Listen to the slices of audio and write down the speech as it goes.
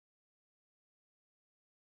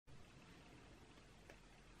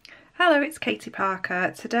Hello, it's Katie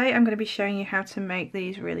Parker. Today I'm going to be showing you how to make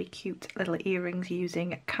these really cute little earrings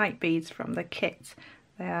using kite beads from the kit.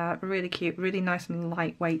 They are really cute, really nice and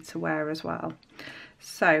lightweight to wear as well.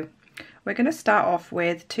 So we're going to start off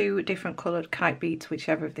with two different coloured kite beads,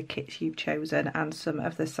 whichever of the kits you've chosen, and some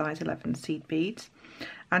of the size 11 seed beads.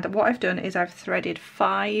 And what I've done is I've threaded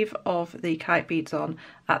 5 of the kite beads on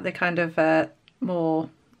at the kind of more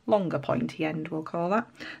longer pointy end, we'll call that.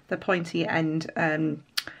 The pointy end,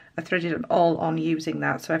 I threaded them all on using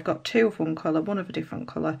that, so I've got 2 of one colour, 1 of a different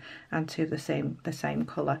colour, and 2 of the same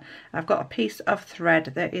colour. I've got a piece of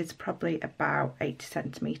thread that is probably about 80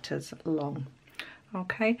 centimetres long.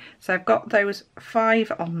 Okay, so I've got those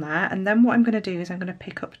 5 on there, and then what I'm going to do is I'm going to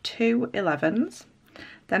pick up 2 11s,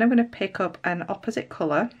 then I'm going to pick up an opposite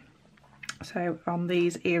colour. So on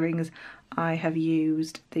these earrings I have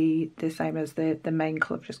used the same as the main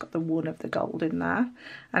colour. I've just got the one of the gold in there, and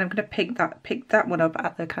I'm going to pick that one up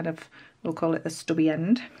at the kind of, we'll call it the stubby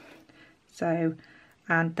end. So,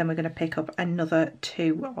 and then we're going to pick up another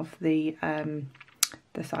 2 of the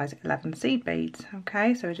size 11 seed beads.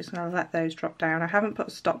 Okay, so we're just going to let those drop down. I haven't put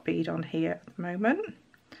a stop bead on here at the moment.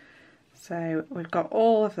 So we've got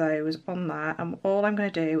all of those on there, and all I'm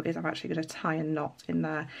going to do is I'm actually going to tie a knot in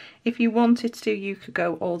there. If you wanted to, you could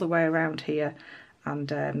go all the way around here and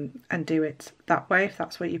do it that way if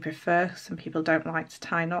that's what you prefer. Some people don't like to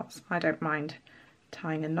tie knots. I don't mind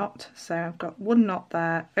tying a knot. So I've got one knot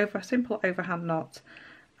there, over a simple overhand knot,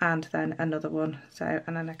 and then another one. So,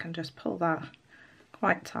 and then I can just pull that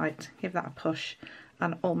quite tight, give that a push,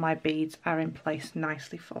 and all my beads are in place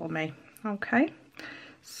nicely for me. Okay.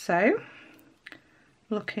 So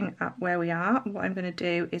looking at where we are, what I'm going to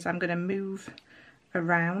do is I'm going to move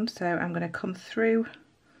around. So I'm going to come through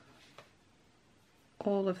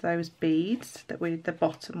all of those beads that the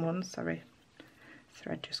bottom ones, sorry,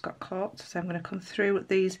 thread just got caught. So I'm going to come through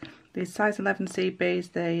these size 11 seed beads,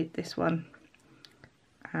 this one,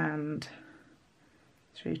 and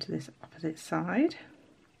through to this opposite side.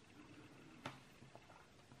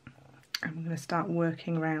 And I'm going to start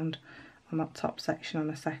working around on that top section on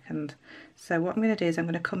a second. So what I'm going to do is I'm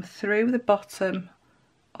going to come through the bottom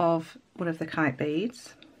of one of the kite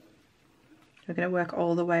beads. We're going to work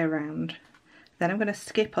all the way around. Then I'm going to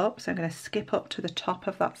skip up, so I'm going to skip up to the top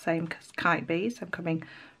of that same kite bead. So I'm coming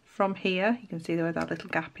from here, you can see where that little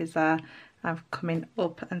gap is there. I'm coming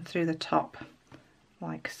up and through the top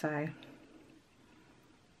like so.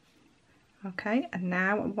 Okay, and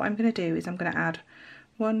now what I'm going to do is I'm going to add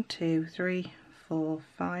 1, 2, 3, 4,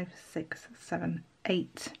 5, 6, 7,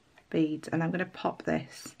 8 beads, and I'm going to pop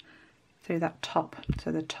this through that top,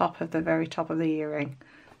 so the top of the very top of the earring,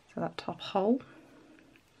 so that top hole.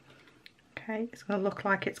 Okay, it's going to look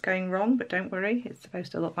like it's going wrong, but don't worry, it's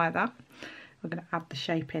supposed to look like that. We're going to add the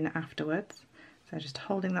shape in afterwards. So just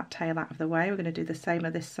holding that tail out of the way, we're going to do the same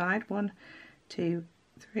on this side. 1, 2,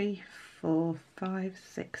 3, 4, 5,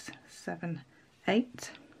 6, 7,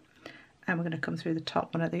 8, and we're going to come through the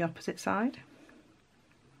top one at the opposite side.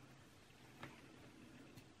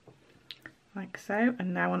 Like so,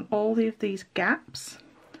 and now on all of these gaps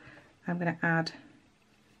I'm going to add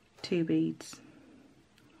 2 beads.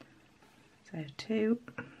 So 2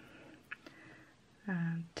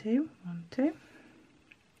 and 2, 1, 2.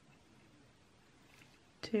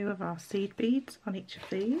 2 of our seed beads on each of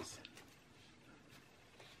these.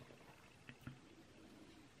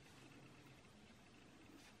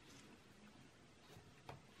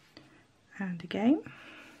 And again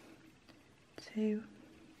 2.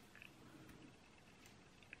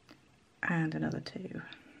 And another 2.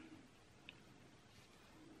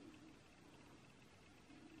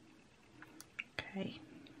 Okay,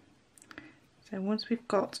 so once we've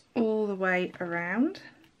got all the way around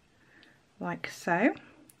like so,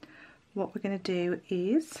 what we're going to do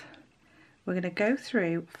is we're going to go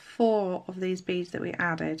through 4 of these beads that we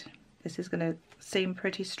added. This is going to seem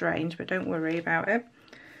pretty strange, but don't worry about it.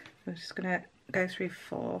 I'm just going to go through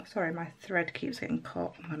 4. Sorry, my thread keeps getting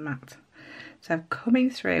caught on my mat. So I'm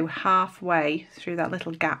coming through halfway through that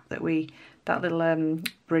little gap that that little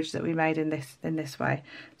bridge that we made in this way.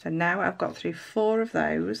 So now I've got through 4 of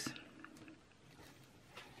those,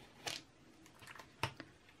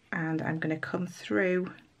 and I'm going to come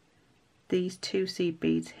through these 2 seed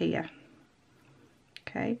beads here.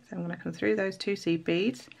 Okay, so I'm going to come through those 2 seed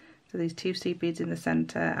beads, so these 2 seed beads in the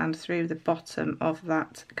centre, and through the bottom of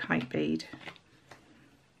that kite bead.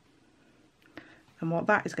 And what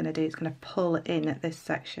that is going to do is going to pull in at this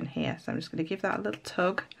section here. So I'm just going to give that a little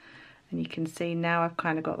tug, and you can see now I've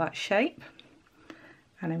kind of got that shape.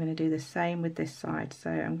 And I'm going to do the same with this side.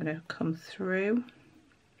 So I'm going to come through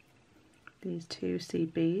these 2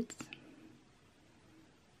 seed beads,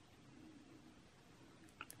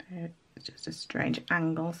 So it's just a strange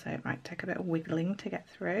angle, so it might take a bit of wiggling to get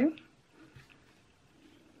through.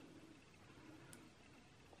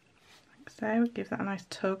 Like so, give that a nice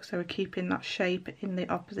tug so we're keeping that shape in the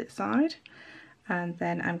opposite side. And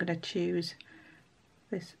then I'm going to choose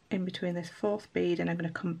this in between this fourth bead, and I'm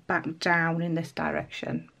going to come back down in this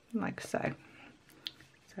direction, like so.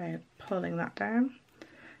 So pulling that down,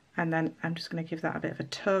 and then I'm just going to give that a bit of a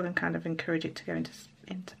tug and kind of encourage it to go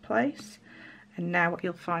into place. And now what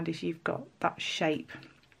you'll find is you've got that shape.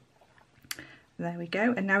 There we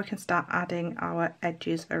go, and now we can start adding our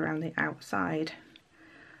edges around the outside.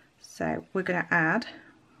 So we're going to add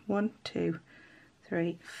 1, 2,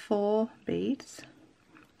 3, 4 beads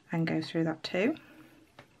and go through that 2.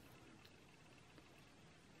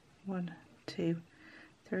 1, 2,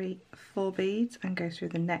 3, 4 beads and go through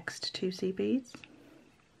the next 2 C beads.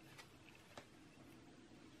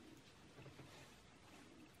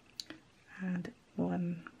 And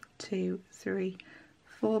 1, 2, 3,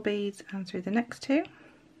 4 beads and through the next 2.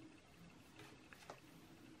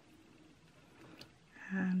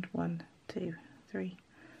 And 1, 2, 3,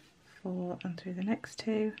 4 and through the next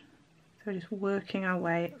 2. So we're just working our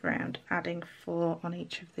way around, adding 4 on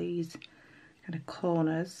each of these kind of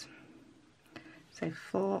corners. So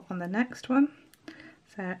 4 on the next one.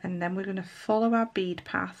 So, and then we're going to follow our bead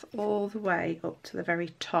path all the way up to the very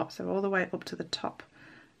top, so all the way up to the top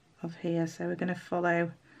of here. So we're going to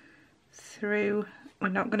follow through. We're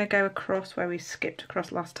not going to go across where we skipped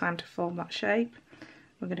across last time to form that shape.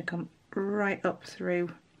 We're going to come right up through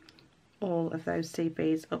all of those C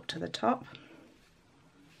beads up to the top,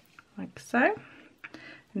 like so.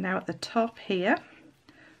 And now at the top here,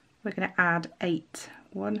 we're going to add 8.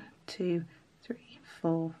 1, 2, 3,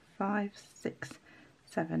 4, 5, 6,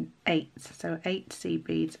 7, 8. So 8 C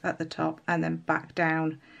beads at the top, and then back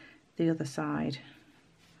down the other side,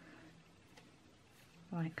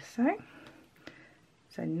 like so.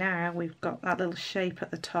 So now we've got that little shape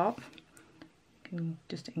at the top. You can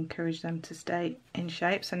just encourage them to stay in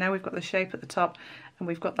shape. So now we've got the shape at the top, and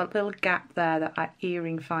we've got that little gap there that our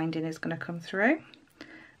earring finding is going to come through.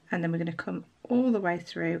 And then we're going to come all the way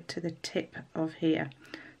through to the tip of here.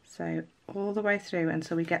 So all the way through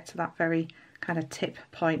until we get to that very kind of tip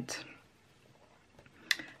point.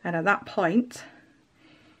 And at that point,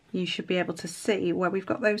 you should be able to see where we've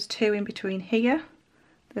got those 2 in between here,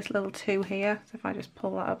 this little 2 here. So if I just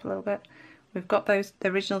pull that up a little bit, we've got those, the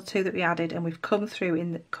original 2 that we added, and we've come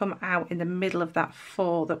through come out in the middle of that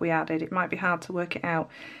 4 that we added. It might be hard to work it out,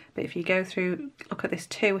 but if you go through, look at this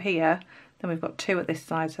 2 here, then we've got 2 at this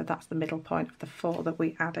side, so that's the middle point of the 4 that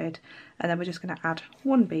we added. And then we're just going to add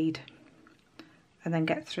 1 bead and then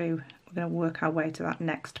get through. We're going to work our way to that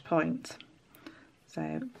next point.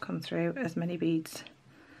 So come through as many beads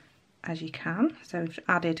as you can. So we've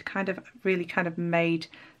added really made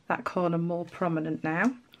that corner more prominent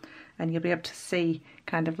now, and you'll be able to see,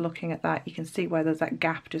 kind of looking at that, you can see where there's that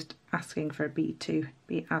gap just asking for a bead to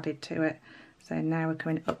be added to it. So now we're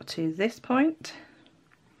coming up to this point,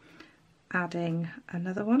 adding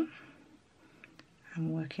another one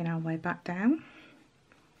and working our way back down.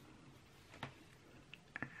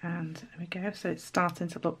 And there we go, so it's starting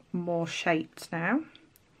to look more shaped now.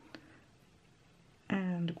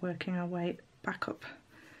 And working our way back up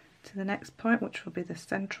to the next point, which will be the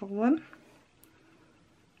central one.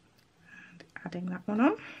 And adding that one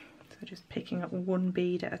on. So just picking up 1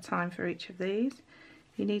 bead at a time for each of these.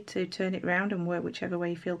 You need to turn it round and work whichever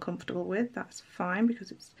way you feel comfortable with. That's fine, because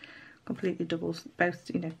it's completely both,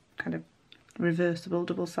 kind of reversible,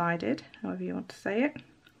 double-sided, however you want to say it.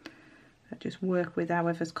 But just work with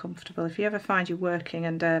however's comfortable. If you ever find you're working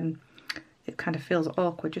and it kind of feels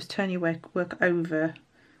awkward, just turn your work over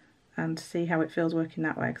and see how it feels working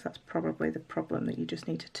that way, because that's probably the problem, that you just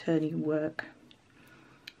need to turn your work.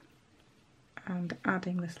 And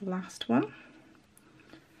adding this last one.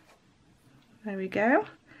 There we go.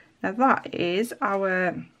 Now that is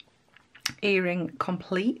our earring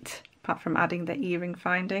complete, apart from adding the earring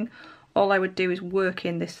finding. All I would do is work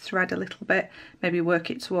in this thread a little bit, maybe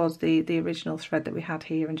work it towards the original thread that we had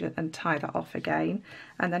here, and tie that off again.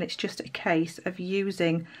 And then it's just a case of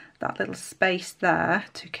using that little space there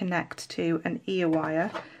to connect to an ear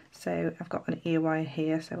wire. So I've got an ear wire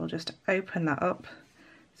here, so we'll just open that up.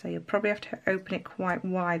 So you'll probably have to open it quite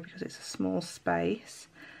wide because it's a small space.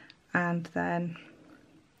 And then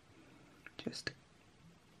just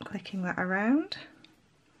clicking that around.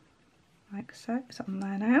 Like so, it's on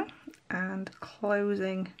there now, and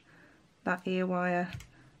closing that ear wire.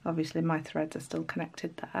 Obviously my threads are still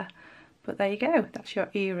connected there, but there you go, that's your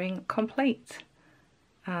earring complete,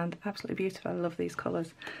 and absolutely beautiful. I love these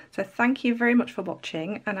colours. So thank you very much for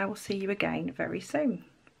watching, and I will see you again very soon.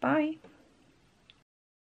 Bye!